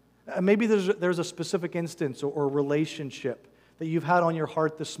 Maybe there's a specific instance or relationship that you've had on your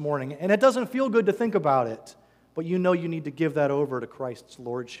heart this morning, and it doesn't feel good to think about it, but you know you need to give that over to Christ's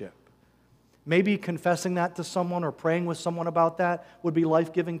lordship. Maybe confessing that to someone or praying with someone about that would be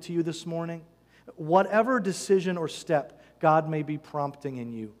life-giving to you this morning. Whatever decision or step God may be prompting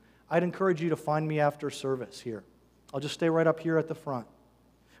in you, I'd encourage you to find me after service here. I'll just stay right up here at the front.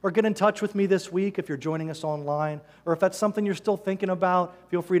 Or get in touch with me this week if you're joining us online, or if that's something you're still thinking about,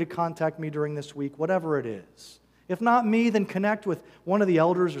 feel free to contact me during this week, whatever it is. If not me, then connect with one of the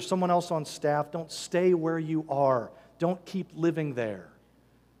elders or someone else on staff. Don't stay where you are. Don't keep living there.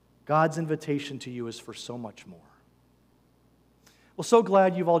 God's invitation to you is for so much more. Well, so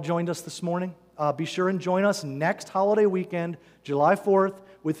glad you've all joined us this morning. Be sure and join us next holiday weekend, July 4th,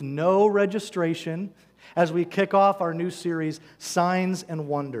 with no registration, as we kick off our new series, Signs and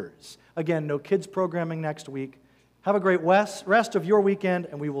Wonders. Again, no kids programming next week. Have a great rest of your weekend,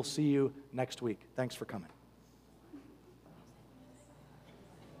 and we will see you next week. Thanks for coming.